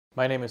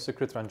My name is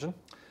Sukrit Ranjan.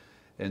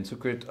 And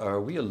Sukrit, are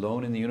we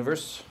alone in the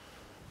universe?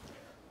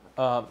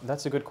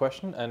 That's a good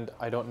question, and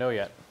I don't know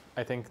yet.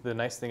 I think the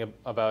nice thing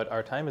about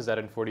our time is that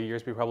in 40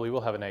 years we probably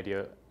will have an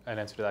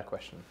answer to that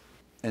question.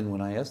 And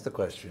when I asked the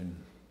question,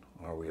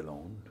 are we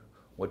alone?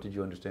 What did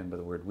you understand by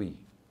the word we?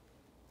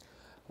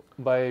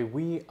 By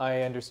we,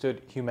 I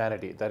understood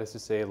humanity. That is to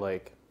say,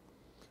 like,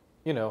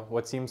 you know,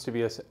 what seems to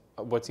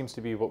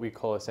be what we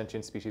call a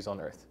sentient species on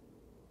Earth.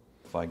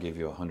 If I gave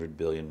you $100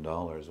 billion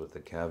with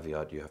the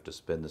caveat you have to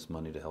spend this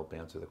money to help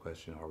answer the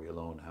question, are we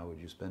alone, how would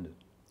you spend it?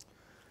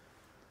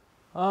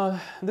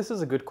 This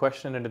is a good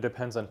question, and it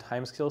depends on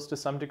timescales to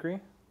some degree.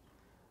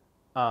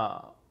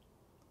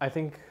 I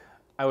think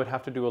I would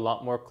have to do a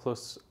lot more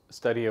close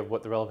study of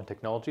what the relevant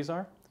technologies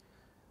are.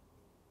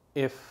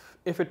 If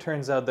it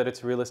turns out that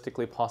it's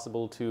realistically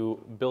possible to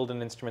build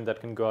an instrument that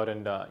can go out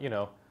and,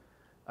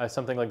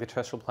 something like the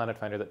terrestrial planet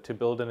finder, to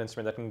build an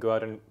instrument that can go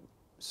out and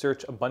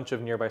search a bunch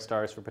of nearby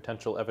stars for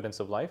potential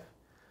evidence of life,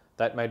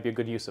 that might be a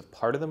good use of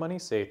part of the money,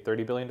 say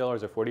 $30 billion or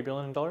 $40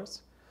 billion.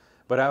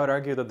 But I would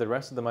argue that the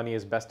rest of the money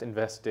is best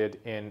invested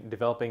in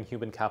developing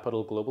human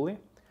capital globally,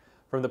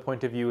 from the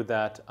point of view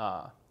that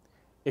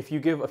if you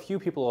give a few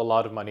people a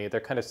lot of money,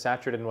 they're kind of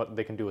saturated in what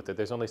they can do with it.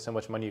 There's only so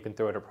much money you can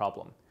throw at a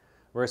problem.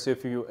 Whereas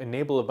if you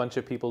enable a bunch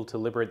of people to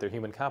liberate their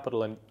human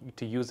capital and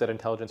to use that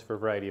intelligence for a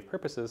variety of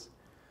purposes,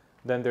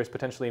 then there's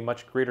potentially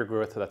much greater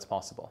growth that's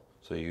possible.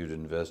 So you'd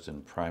invest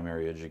in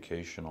primary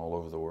education all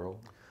over the world?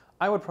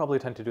 I would probably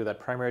tend to do that.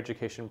 Primary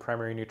education,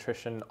 primary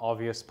nutrition,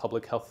 obvious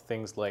public health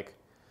things like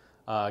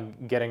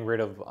getting rid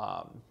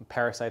of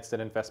parasites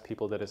that infest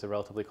people, that is a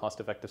relatively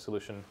cost-effective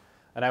solution.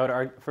 And I would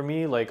argue, for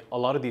me, like a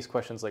lot of these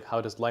questions, like how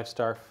does life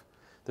starve,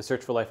 the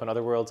search for life on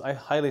other worlds, I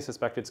highly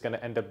suspect it's going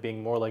to end up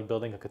being more like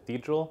building a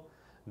cathedral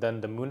than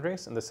the moon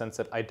race, in the sense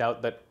that I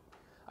doubt that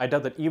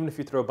even if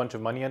you throw a bunch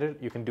of money at it,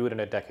 you can do it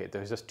in a decade.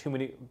 There's just too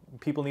many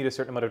people need a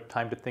certain amount of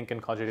time to think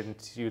and cogitate and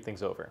see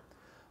things over.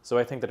 So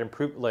I think that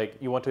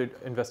you want to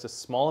invest a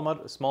small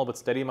but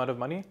steady amount of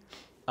money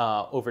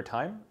over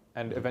time,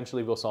 and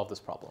eventually we'll solve this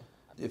problem.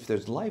 If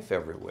there's life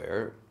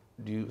everywhere,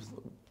 do you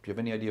have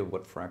any idea of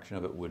what fraction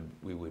of it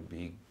we would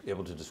be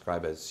able to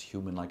describe as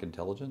human-like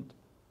intelligent?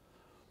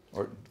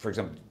 Or, for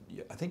example,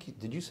 I think,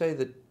 did you say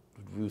that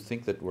you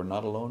think that we're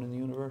not alone in the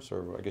universe?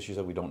 Or I guess you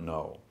said we don't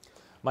know.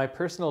 My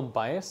personal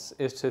bias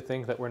is to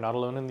think that we're not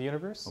alone in the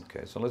universe.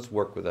 Okay, so let's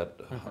work with that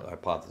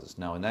hypothesis.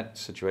 Now, in that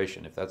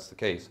situation, if that's the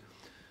case,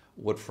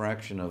 what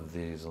fraction of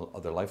these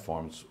other life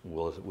forms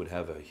would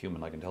have a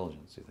human-like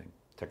intelligence, do you think?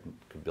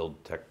 Could build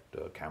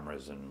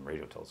cameras and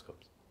radio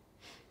telescopes?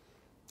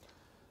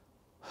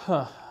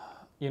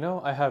 You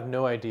know, I have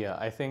no idea.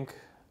 I think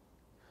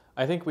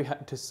we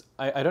had to.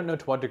 I don't know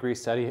to what degree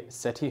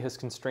SETI has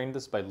constrained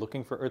this by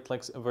looking for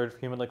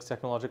human-like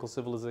technological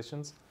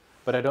civilizations,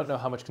 but I don't know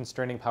how much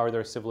constraining power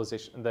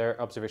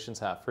their observations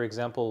have. For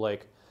example,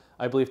 like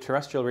I believe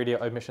terrestrial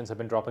radio emissions have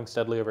been dropping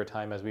steadily over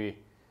time as we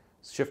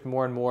shift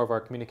more and more of our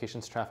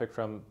communications traffic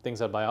from things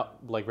that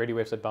like radio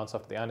waves that bounce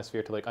off the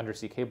ionosphere to like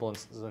undersea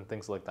cables and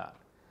things like that.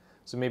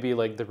 So maybe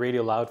like the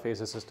radio loud phase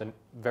is just a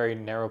very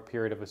narrow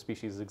period of a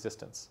species'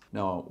 existence.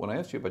 Now, when I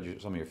asked you about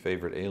some of your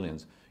favorite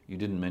aliens, you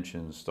didn't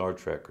mention Star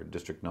Trek or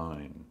District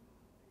 9.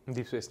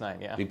 Deep Space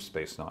Nine, yeah. Deep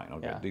Space Nine,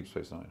 okay, Yeah. Deep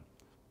Space Nine.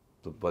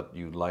 But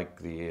you like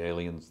the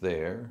aliens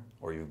there,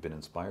 or you've been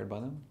inspired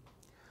by them?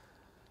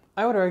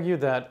 I would argue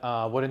that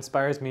what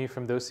inspires me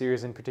from those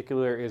series in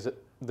particular is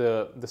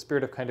the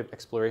spirit of kind of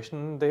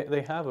exploration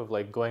they have, of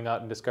like going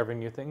out and discovering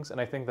new things.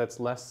 And I think that's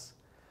less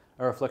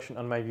a reflection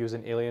on my views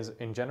on aliens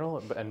in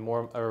general, and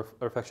more a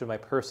reflection of my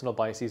personal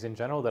biases in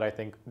general, that I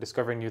think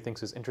discovering new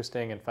things is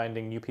interesting, and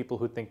finding new people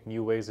who think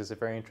new ways is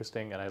very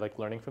interesting, and I like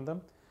learning from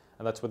them.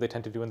 And that's what they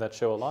tend to do in that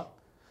show a lot.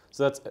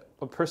 So that's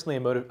personally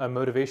a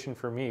motivation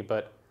for me,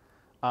 but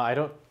I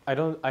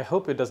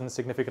hope it doesn't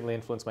significantly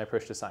influence my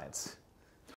approach to science.